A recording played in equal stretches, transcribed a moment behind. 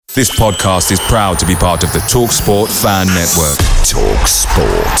This podcast is proud to be part of the TalkSport Fan Network.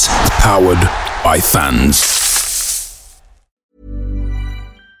 TalkSport. Powered by fans.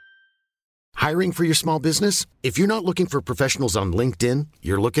 Hiring for your small business? If you're not looking for professionals on LinkedIn,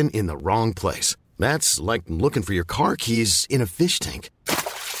 you're looking in the wrong place. That's like looking for your car keys in a fish tank.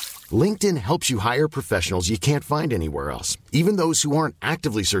 LinkedIn helps you hire professionals you can't find anywhere else, even those who aren't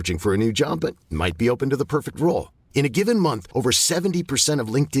actively searching for a new job but might be open to the perfect role. In a given month, over 70% of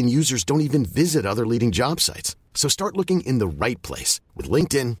LinkedIn users don't even visit other leading job sites. So start looking in the right place. With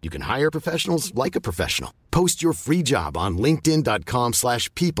LinkedIn, you can hire professionals like a professional. Post your free job on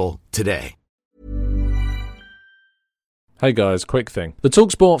linkedin.com/people today. Hey guys, quick thing. The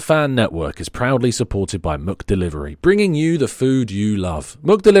TalkSport Fan Network is proudly supported by McDelivery, bringing you the food you love.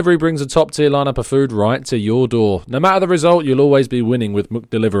 McDelivery brings a top-tier lineup of food right to your door. No matter the result, you'll always be winning with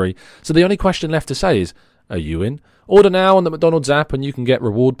McDelivery. So the only question left to say is, are you in? Order now on the McDonald's app and you can get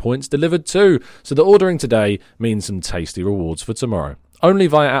reward points delivered too. So the ordering today means some tasty rewards for tomorrow. Only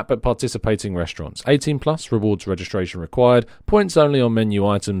via app at participating restaurants. 18 plus, rewards registration required. Points only on menu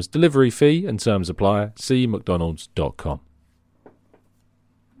items. Delivery fee and terms apply. See mcdonalds.com.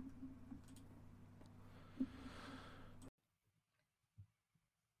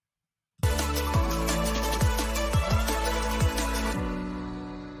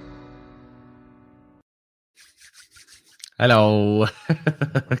 Hello.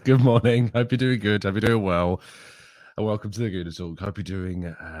 Good morning. Hope you're doing good. Hope you're doing well. And welcome to the Gooner Talk. Hope you're doing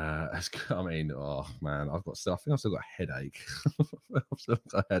oh man, I think I've still got a headache. I've still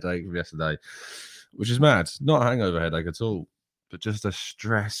got a headache from yesterday, which is mad. Not a hangover headache at all, but just a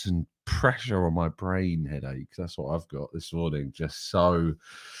stress and pressure on my brain headache. That's what I've got this morning. I'm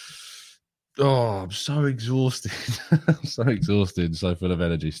so exhausted. I'm so exhausted, so full of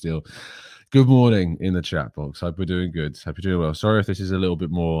energy still. Good morning in the chat box. Hope we're doing good. Hope you're doing well. Sorry if this is a little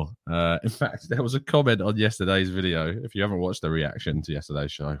bit more. In fact, there was a comment on yesterday's video. If you haven't watched the reaction to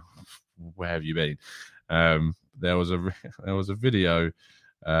yesterday's show, where have you been? There was a video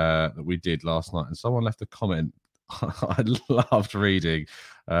that we did last night, and someone left a comment I loved reading.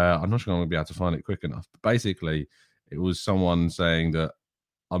 I'm not sure I'm going to be able to find it quick enough. But basically, it was someone saying that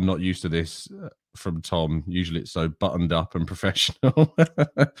I'm not used to this from Tom. Usually it's so buttoned up and professional.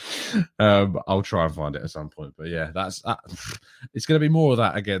 I'll try and find it at some point. But yeah, it's going to be more of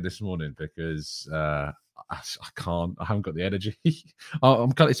that again this morning because I haven't got the energy.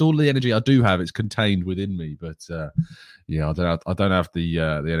 It's all the energy I do have. It's contained within me. But yeah, I don't have the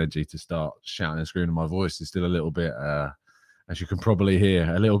energy to start shouting and screaming. My voice is still a little bit, as you can probably hear,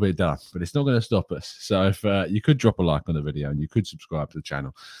 a little bit done, but it's not going to stop us. So if you could drop a like on the video and you could subscribe to the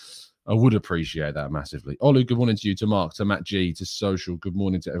channel, I would appreciate that massively. Olu, good morning to you, to Mark, to Matt G, to Social. Good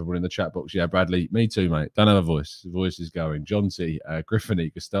morning to everyone in the chat box. Yeah, Bradley, me too, mate. Don't have a voice. The voice is going. John T,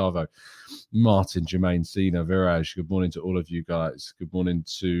 Griffiny, Gustavo, Martin, Jermaine, Cena, Viraj. Good morning to all of you guys. Good morning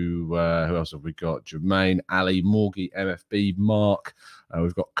to, who else have we got? Jermaine, Ali, Morgie, MFB, Mark.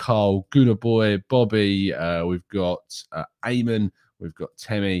 We've got Carl, Guna Boy, Bobby. We've got Eamon. We've got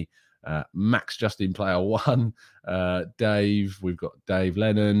Temi. Max Justin Player 1, Dave, we've got Dave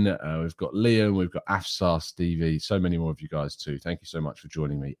Lennon, we've got Liam, we've got Afsar, Stevie, so many more of you guys too. Thank you so much for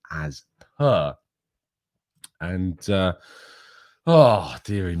joining me as per. And oh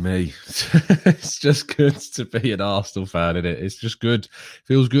dearie me, it's just good to be an Arsenal fan, isn't it? It's just good,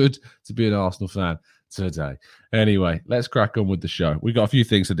 feels good to be an Arsenal fan today. Anyway, let's crack on with the show. We've got a few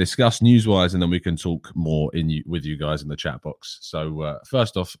things to discuss news-wise, and then we can talk more with you guys in the chat box. So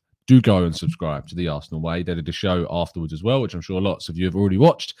first off, do go and subscribe to the Arsenal Way. They did a show afterwards as well, which I'm sure lots of you have already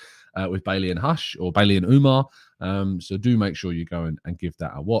watched with Bailey and Hush, or Bailey and Umar. So do make sure you go and give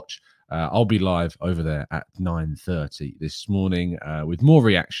that a watch. I'll be live over there at 9:30 this morning with more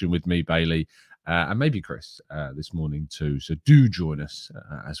reaction with me, Bailey, and maybe Chris this morning too. So do join us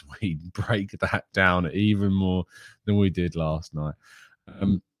as we break that down even more than we did last night.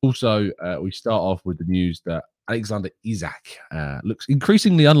 Also, we start off with the news that Alexander Isak looks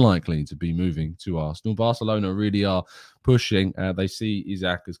increasingly unlikely to be moving to Arsenal. Barcelona really are pushing. They see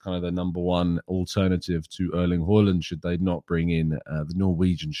Isak as kind of the number one alternative to Erling Haaland should they not bring in the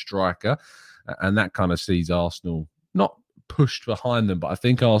Norwegian striker. And that kind of sees Arsenal not pushed behind them, but I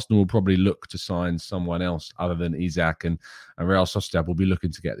think Arsenal will probably look to sign someone else other than Isak, and Real Sociedad will be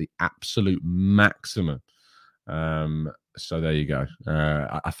looking to get the absolute maximum. So there you go.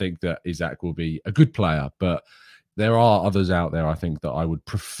 I think that Isak will be a good player, but there are others out there I think that I would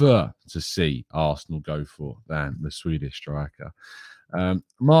prefer to see Arsenal go for than the Swedish striker.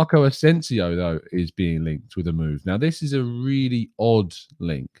 Marco Asensio, though, is being linked with a move. Now, this is a really odd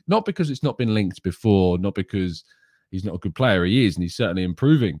link. Not because it's not been linked before, not because he's not a good player. He is, and he's certainly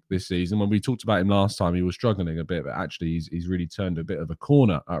improving this season. When we talked about him last time, he was struggling a bit, but actually he's really turned a bit of a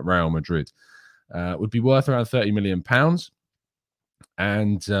corner at Real Madrid. Would be worth around £30 million,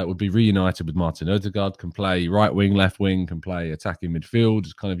 and would be reunited with Martin Odegaard, can play right wing, left wing, can play attacking midfield,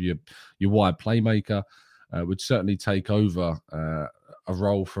 is kind of your wide playmaker. Would certainly take over a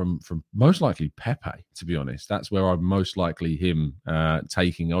role from most likely Pepe, to be honest. That's where I'm most likely him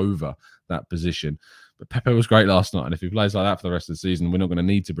taking over that position. But Pepe was great last night, and if he plays like that for the rest of the season, we're not going to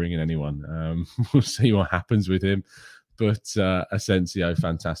need to bring in anyone. We'll see what happens with him. But Asensio,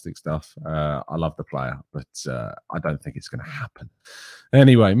 fantastic stuff. I love the player, but I don't think it's going to happen.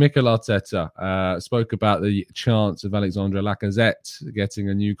 Anyway, Mikel Arteta spoke about the chance of Alexandre Lacazette getting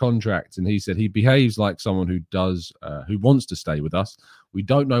a new contract, and he said he behaves like someone who wants to stay with us. We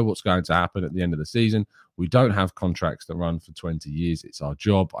don't know what's going to happen at the end of the season. We don't have contracts that run for 20 years. It's our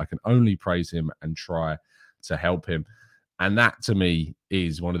job. I can only praise him and try to help him. And that, to me,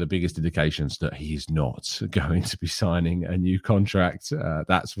 is one of the biggest indications that he is not going to be signing a new contract.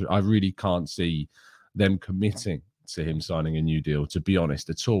 I really can't see them committing to him signing a new deal, to be honest,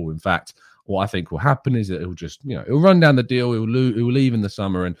 at all. In fact, what I think will happen is that he'll just, he'll run down the deal. He'll leave in the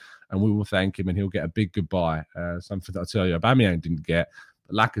summer, and we will thank him, and he'll get a big goodbye. Something that I tell you, Aubameyang didn't get,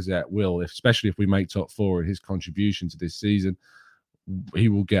 but Lacazette will, especially if we make top four in his contribution to this season. He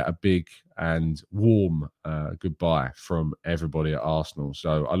will get a big and warm goodbye from everybody at Arsenal.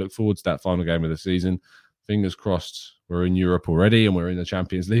 So I look forward to that final game of the season. Fingers crossed we're in Europe already and we're in the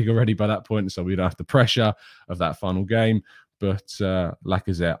Champions League already by that point, so we don't have the pressure of that final game. But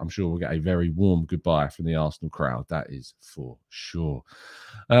Lacazette, I'm sure, will get a very warm goodbye from the Arsenal crowd. That is for sure.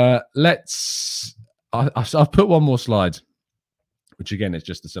 I've put one more slide, which again is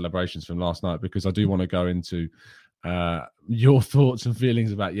just the celebrations from last night, because I do want to go into your thoughts and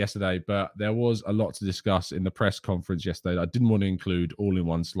feelings about yesterday, but there was a lot to discuss in the press conference yesterday. I didn't want to include all in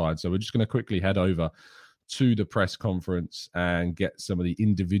one slide, so we're just going to quickly head over to the press conference and get some of the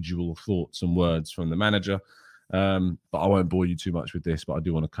individual thoughts and words from the manager. But I won't bore you too much with this, but I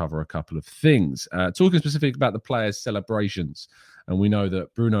do want to cover a couple of things. Talking specifically about the players' celebrations. And we know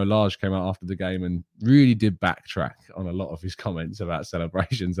that Bruno Lage came out after the game and really did backtrack on a lot of his comments about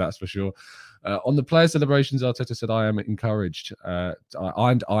celebrations, that's for sure. On the player celebrations, Arteta said, I am encouraged.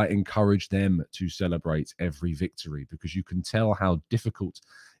 And I encourage them to celebrate every victory, because you can tell how difficult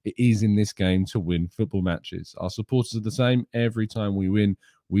it is in this game to win football matches. Our supporters are the same. Every time we win,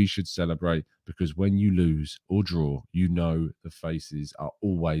 we should celebrate, because when you lose or draw, the faces are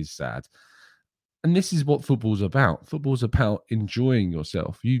always sad. And this is what football's about. Football's about enjoying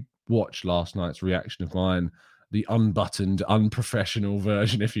yourself. You watched last night's reaction of mine, the unbuttoned, unprofessional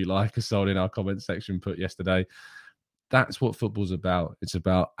version, if you like, as someone in our comment section put yesterday. That's what football's about. It's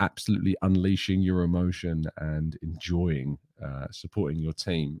about absolutely unleashing your emotion and enjoying supporting your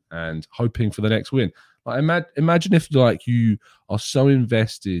team and hoping for the next win. Imagine if you are so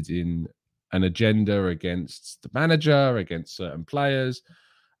invested in an agenda against the manager, against certain players.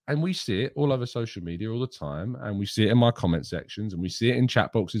 And we see it all over social media all the time. And we see it in my comment sections. And we see it in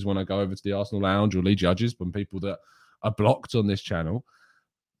chat boxes when I go over to the Arsenal Lounge or Lee Judges, when people that are blocked on this channel,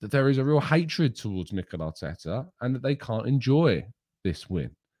 that there is a real hatred towards Mikel Arteta and that they can't enjoy this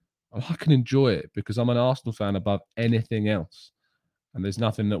win. I can enjoy it because I'm an Arsenal fan above anything else. And there's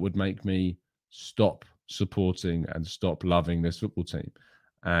nothing that would make me stop supporting and stop loving this football team.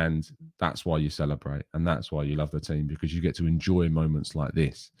 And that's why you celebrate, and that's why you love the team, because you get to enjoy moments like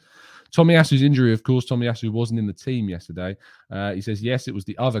this. Tomiyasu's injury, of course, Tomiyasu wasn't in the team yesterday. He says, yes, it was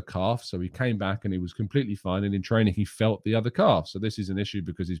the other calf. So he came back and he was completely fine. And in training, he felt the other calf. So this is an issue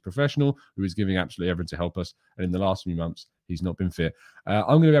because he's professional, who is giving absolutely everything to help us. And in the last few months, he's not been fit. I'm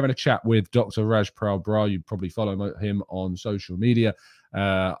going to be having a chat with Dr. Raj Bra. You probably follow him on social media.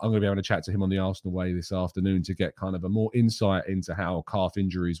 I'm going to be having a chat to him on the Arsenal Way this afternoon to get kind of a more insight into how calf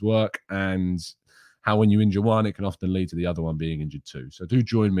injuries work and how when you injure one, it can often lead to the other one being injured too. So do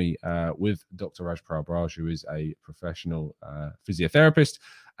join me with Dr. Raj Bra, who is a professional physiotherapist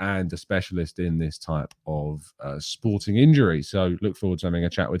and a specialist in this type of sporting injury. So look forward to having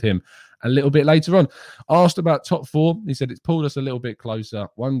a chat with him a little bit later on. Asked about top four, he said it's pulled us a little bit closer.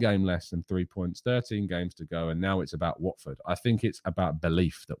 1 game less than 3 points, 13 games to go, and now it's about Watford. I think it's about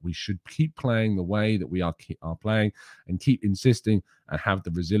belief that we should keep playing the way that we are playing and keep insisting and have the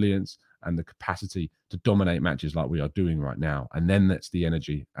resilience and the capacity to dominate matches like we are doing right now. And then that's the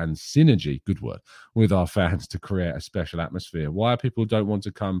energy and synergy, good word, with our fans to create a special atmosphere. Why people don't want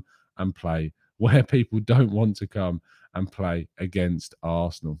to come and play, where people don't want to come and play against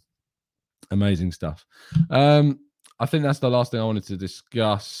Arsenal. Amazing stuff. I think that's the last thing I wanted to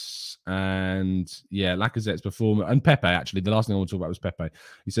discuss. And yeah, Lacazette's performance and Pepe, actually, the last thing I want to talk about was Pepe.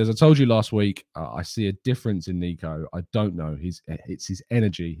 He says, I told you last week, I see a difference in Nico. I don't know. It's his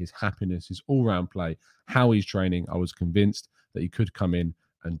energy, his happiness, his all-round play, how he's training. I was convinced that he could come in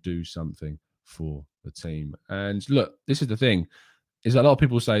and do something for the team. And look, this is the thing, is a lot of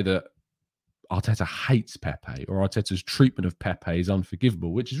people say that Arteta hates Pepe, or Arteta's treatment of Pepe is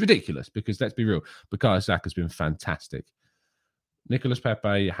unforgivable, which is ridiculous because, let's be real, Bukayo Saka has been fantastic. Nicolas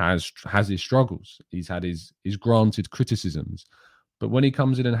Pepe has his struggles. He's had his granted criticisms. But when he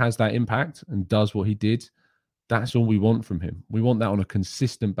comes in and has that impact and does what he did, that's all we want from him. We want that on a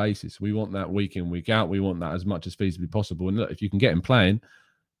consistent basis. We want that week in, week out. We want that as much as feasibly possible. And look, if you can get him playing,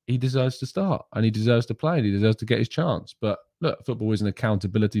 he deserves to start and he deserves to play and he deserves to get his chance. But look, football is an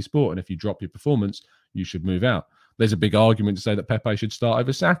accountability sport. And if you drop your performance, you should move out. There's a big argument to say that Pepe should start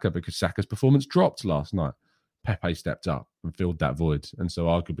over Saka because Saka's performance dropped last night. Pepe stepped up and filled that void, and so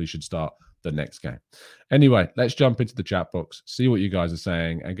arguably should start the next game. Anyway, let's jump into the chat box, see what you guys are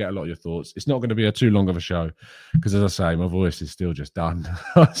saying, and get a lot of your thoughts. It's not going to be too long of a show because, as I say, my voice is still just done.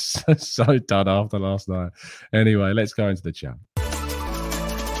 so done after last night. Anyway, let's go into the chat.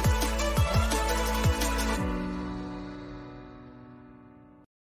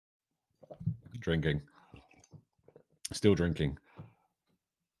 Drinking. Still drinking.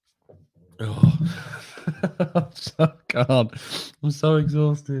 Oh. I'm so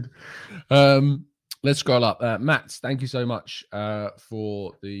exhausted. Let's scroll up. Matt, thank you so much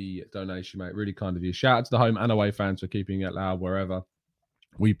for the donation, mate. Really kind of you. Shout out to the home and away fans for keeping it loud wherever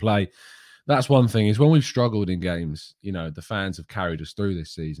we play. That's one thing, is when we've struggled in games, you know, the fans have carried us through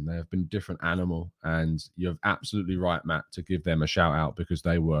this season. They have been a different animal, and you're absolutely right, Matt, to give them a shout out because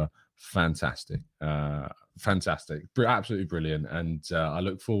they were fantastic. Absolutely brilliant. And I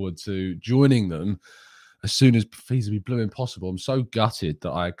look forward to joining them as soon as feasibly blue impossible. I'm so gutted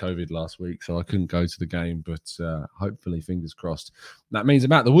that I had COVID last week, so I couldn't go to the game, but hopefully, fingers crossed. That means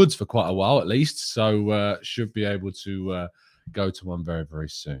I'm out the woods for quite a while at least, so should be able to go to one very, very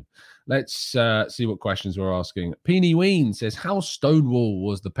soon. Let's see what questions we're asking. Peony Ween says, how stonewall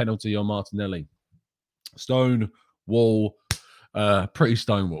was the penalty on Martinelli? Stonewall. Pretty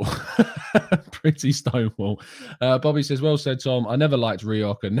stonewall. Pretty stonewall. Bobby says, well said, Tom. I never liked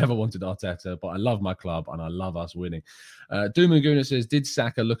Rioch and never wanted Arteta, but I love my club and I love us winning. Doom Laguna says, did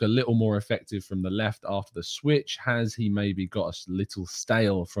Saka look a little more effective from the left after the switch? Has he maybe got a little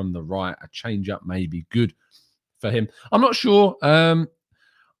stale from the right? A change-up may be good for him. I'm not sure.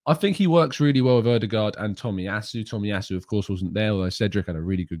 I think he works really well with Odegaard and Tomiyasu. Tomiyasu, of course, wasn't there, although Cedric had a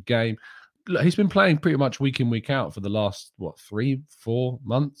really good game. Look, he's been playing pretty much week in, week out for the last, 3-4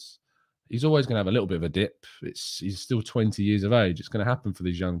 months. He's always going to have a little bit of a dip. He's still 20 years of age. It's going to happen for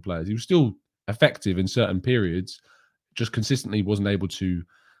these young players. He was still effective in certain periods, just consistently wasn't able to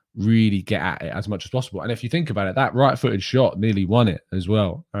really get at it as much as possible. And if you think about it, that right-footed shot nearly won it as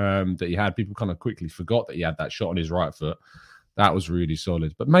well, that he had. People kind of quickly forgot that he had that shot on his right foot. That was really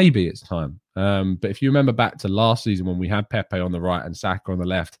solid. But maybe it's time. But if you remember back to last season when we had Pepe on the right and Saka on the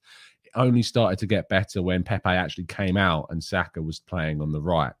left, it only started to get better when Pepe actually came out and Saka was playing on the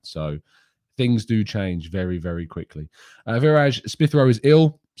right. So things do change very, very quickly. Viraj Smith Rowe is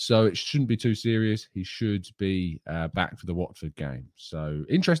ill, so it shouldn't be too serious. He should be back for the Watford game. So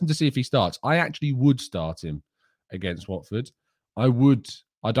interesting to see if he starts. I actually would start him against Watford. I would.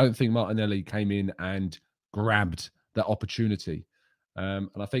 I don't think Martinelli came in and grabbed that opportunity. And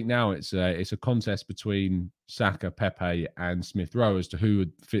I think now it's a contest between Saka, Pepe, and Smith Rowe as to who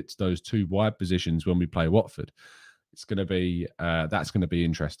fits those two wide positions when we play Watford. It's going to be that's going to be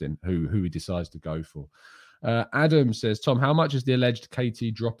interesting who he decides to go for. Adam says, Tom, how much is the alleged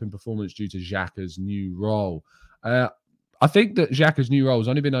KT drop in performance due to Xhaka's new role? I think that Xhaka's new role has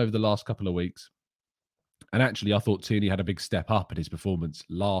only been over the last couple of weeks. And actually, I thought Tierney had a big step up in his performance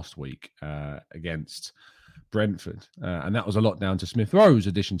last week against Brentford. And that was a lot down to Smith Rowe's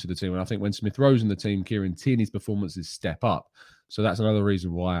addition to the team. And I think when Smith Rowe's in the team, Kieran Tierney's performances step up. So that's another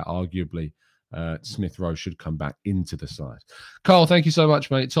reason why, arguably, Smith Rowe should come back into the side. Carl, thank you so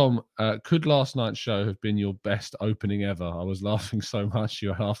much, mate. Tom, could last night's show have been your best opening ever? I was laughing so much. You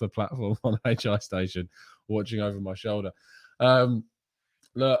were half the platform on HI Station watching over my shoulder.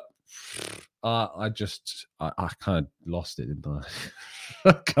 Look, I kind of lost it, didn't I?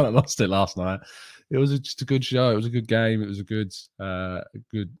 I kind of lost it last night. It was just a good show. It was a good game. It was a good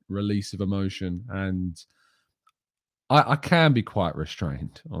release of emotion. And I can be quite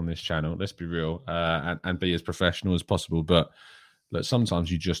restrained on this channel, let's be real, and be as professional as possible. But look,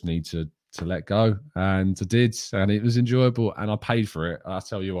 sometimes you just need to let go. And I did. And it was enjoyable. And I paid for it. I'll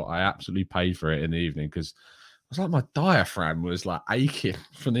tell you what, I absolutely paid for it in the evening because was like my diaphragm was like aching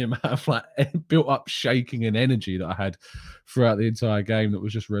from the amount of like built up shaking and energy that I had throughout the entire game that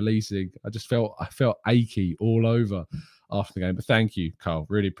was just releasing. I felt achy all over after the game. But thank you, Carl.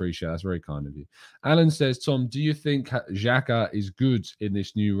 Really appreciate it. That's very kind of you. Alan says, Tom, do you think Xhaka is good in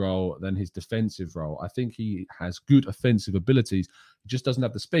this new role than his defensive role? I think he has good offensive abilities. He just doesn't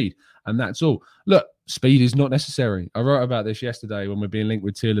have the speed. And that's all. Look, speed is not necessary. I wrote about this yesterday when we're being linked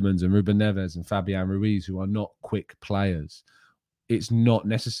with Tielemans and Ruben Neves and Fabian Ruiz, who are not quick players. It's not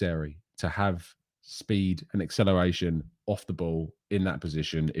necessary to have speed and acceleration off the ball in that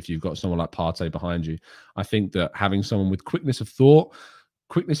position if you've got someone like Partey behind you. I think that having someone with quickness of thought,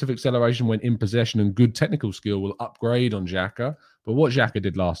 quickness of acceleration when in possession, and good technical skill will upgrade on Xhaka. But what Xhaka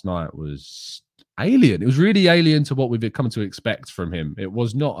did last night was alien. It was really alien to what we've come to expect from him. It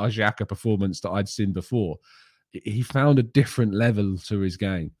was not a Xhaka performance that I'd seen before. He found a different level to his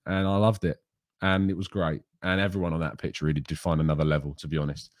game, and I loved it. And it was great. And everyone on that pitch really did find another level, to be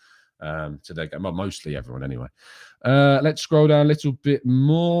honest. To their game, mostly everyone anyway. Let's scroll down a little bit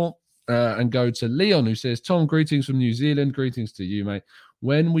more and go to Leon, who says, Tom, greetings from New Zealand. Greetings to you, mate.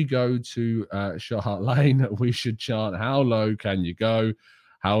 When we go to Shahart Lane, we should chant, how low can you go?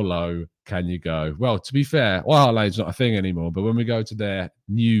 How low can you go? Well, to be fair, Shahart Lane's not a thing anymore, but when we go to their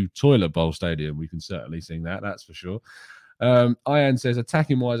new toilet bowl stadium, we can certainly sing that, that's for sure. Ian says,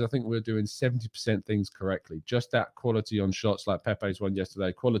 attacking wise, I think we're doing 70% things correctly. Just that quality on shots like Pepe's one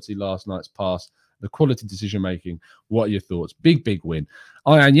yesterday, quality last night's pass, the quality decision making. What are your thoughts? Big win.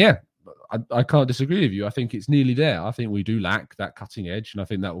 Ian, yeah, I can't disagree with you. I think it's nearly there. I think we do lack that cutting edge, and I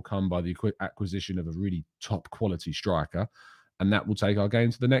think that will come by the acquisition of a really top quality striker, and that will take our game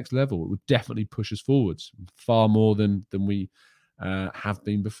to the next level. It would definitely push us forwards far more than we have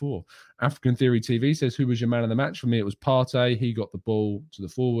been before. African Theory TV says, who was your man of the match? For me, it was Partey. He got the ball to the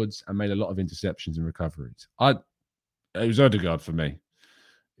forwards and made a lot of interceptions and recoveries. It was Odegaard for me.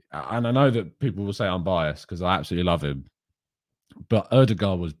 And I know that people will say I'm biased because I absolutely love him. But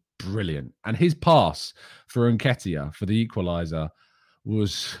Odegaard was brilliant. And his pass for Nketiah, for the equaliser,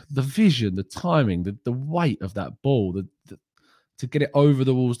 was the vision, the timing, the weight of that ball, to get it over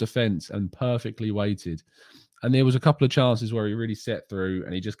the Wolves' defence and perfectly weighted. And there was a couple of chances where he really set through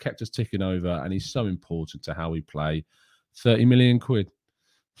and he just kept us ticking over. And he's so important to how we play. 30 million quid.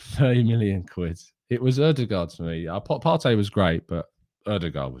 30 million quid. It was Odegaard to me. Partey was great, but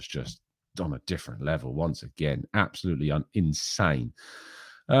Odegaard was just on a different level once again. Absolutely insane.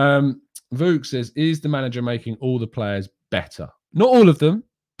 Vuk says, is the manager making all the players better? Not all of them,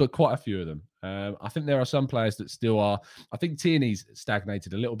 but quite a few of them. I think there are some players that still are. I think Tierney's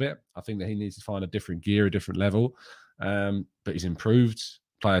stagnated a little bit. I think that he needs to find a different gear, a different level. But he's improved.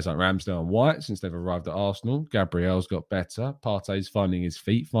 Players like Ramsdale and White, since they've arrived at Arsenal. Gabriel's got better. Partey's finding his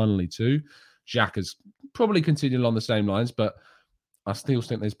feet finally too. Xhaka's probably continued along the same lines, but I still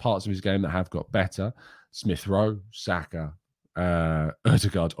think there's parts of his game that have got better. Smith Rowe, Saka,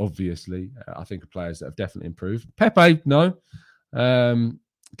 Odegaard, obviously. I think are players that have definitely improved. Pepe, no.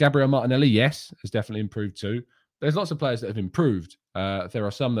 Gabriel Martinelli, yes, has definitely improved too. There's lots of players that have improved. There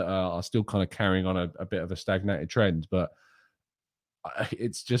are some that are still kind of carrying on a bit of a stagnated trend, but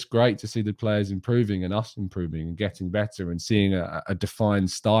it's just great to see the players improving and us improving and getting better and seeing a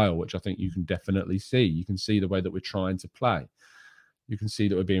defined style, which I think you can definitely see. You can see the way that we're trying to play. You can see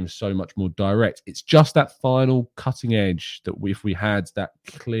that we're being so much more direct. It's just that final cutting edge that if we had that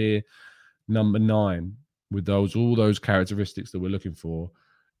clear number 9 with all those characteristics that we're looking for,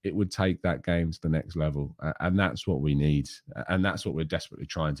 it would take that game to the next level. And that's what we need. And that's what we're desperately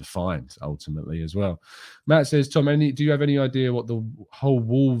trying to find ultimately as well. Matt says, Tom, do you have any idea what the whole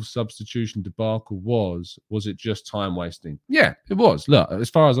Wolves substitution debacle was? Was it just time wasting? Yeah, it was. Look,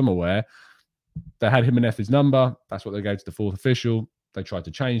 as far as I'm aware, they had Jimenez's number. That's what they gave to the 4th official. They tried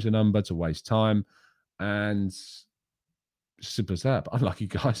to change the number to waste time. And simple as that. But unlucky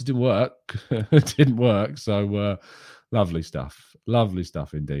guys, it didn't work. It didn't work. So lovely stuff. Lovely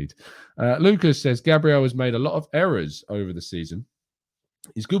stuff indeed. Lucas says, Gabriel has made a lot of errors over the season.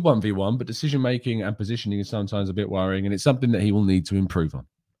 He's good 1v1, but decision-making and positioning is sometimes a bit worrying, and it's something that he will need to improve on.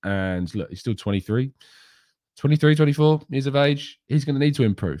 And look, he's still 23, 24 years of age. He's going to need to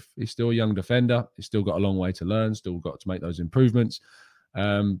improve. He's still a young defender. He's still got a long way to learn, still got to make those improvements.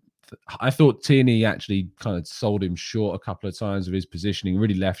 I thought Tierney actually kind of sold him short a couple of times of his positioning,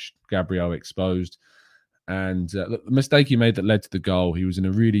 really left Gabriel exposed. And look, the mistake he made that led to the goal, he was on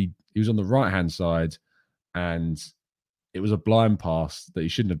the right-hand side, and it was a blind pass that he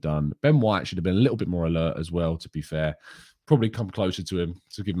shouldn't have done. Ben White should have been a little bit more alert as well, to be fair. Probably come closer to him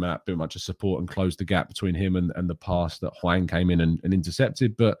to give him a bit much of support and close the gap between him and the pass that Hwang came in and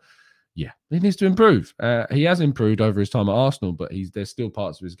intercepted. But yeah, he needs to improve. He has improved over his time at Arsenal, but there's still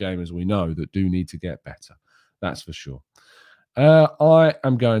parts of his game, as we know, that do need to get better. That's for sure. I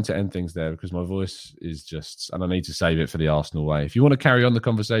am going to end things there because my voice is and I need to save it for the Arsenal Way. If you want to carry on the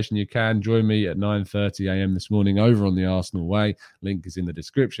conversation, you can. Join me at 9:30 a.m. this morning over on the Arsenal Way. Link is in the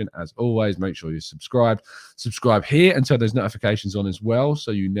description. As always, make sure you're subscribed. Subscribe here and turn those notifications on as well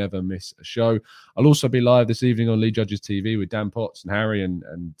so you never miss a show. I'll also be live this evening on Lee Judges TV with Dan Potts and Harry and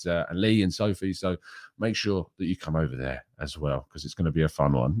Lee and Sophie. So make sure that you come over there as well because it's going to be a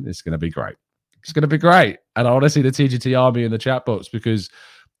fun one. It's going to be great. It's going to be great. And I want to see the TGT army in the chat box because,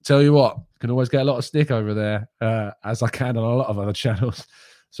 tell you what, can always get a lot of stick over there as I can on a lot of other channels.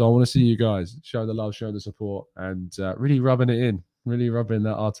 So I want to see you guys show the love, show the support, and really rubbing it in, really rubbing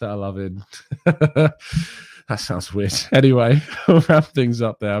that Arteta love in. That sounds weird. Anyway, we'll wrap things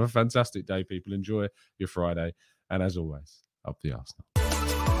up there. Have a fantastic day, people. Enjoy your Friday. And as always, up the Arsenal.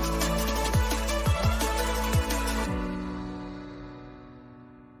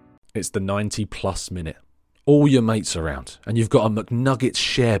 It's the 90-plus minute. All your mates around, and you've got a McNuggets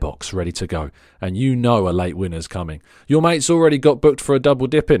share box ready to go, and you know a late winner's coming. Your mate's already got booked for a double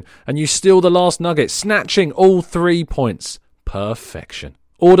dipping, and you steal the last nugget, snatching all 3 points. Perfection.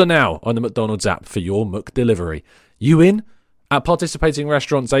 Order now on the McDonald's app for your McDelivery. You in? At participating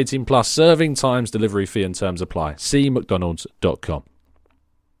restaurants 18+, serving times, delivery fee and terms apply. See mcdonalds.com.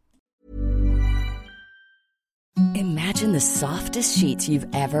 Imagine the softest sheets you've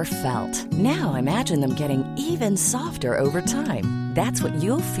ever felt. Now imagine them getting even softer over time. That's what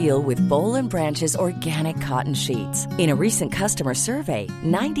you'll feel with Boll & Branch's organic cotton sheets. In a recent customer survey,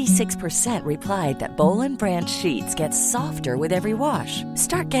 96% replied that Boll & Branch sheets get softer with every wash.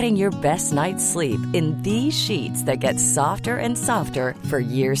 Start getting your best night's sleep in these sheets that get softer and softer for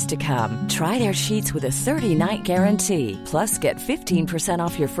years to come. Try their sheets with a 30-night guarantee. Plus, get 15%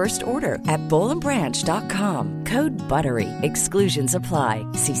 off your first order at bollandbranch.com. Code BUTTERY. Exclusions apply.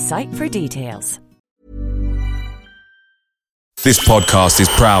 See site for details. This podcast is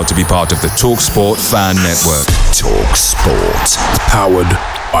proud to be part of the TalkSport Fan Network. TalkSport. Powered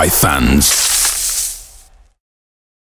by fans.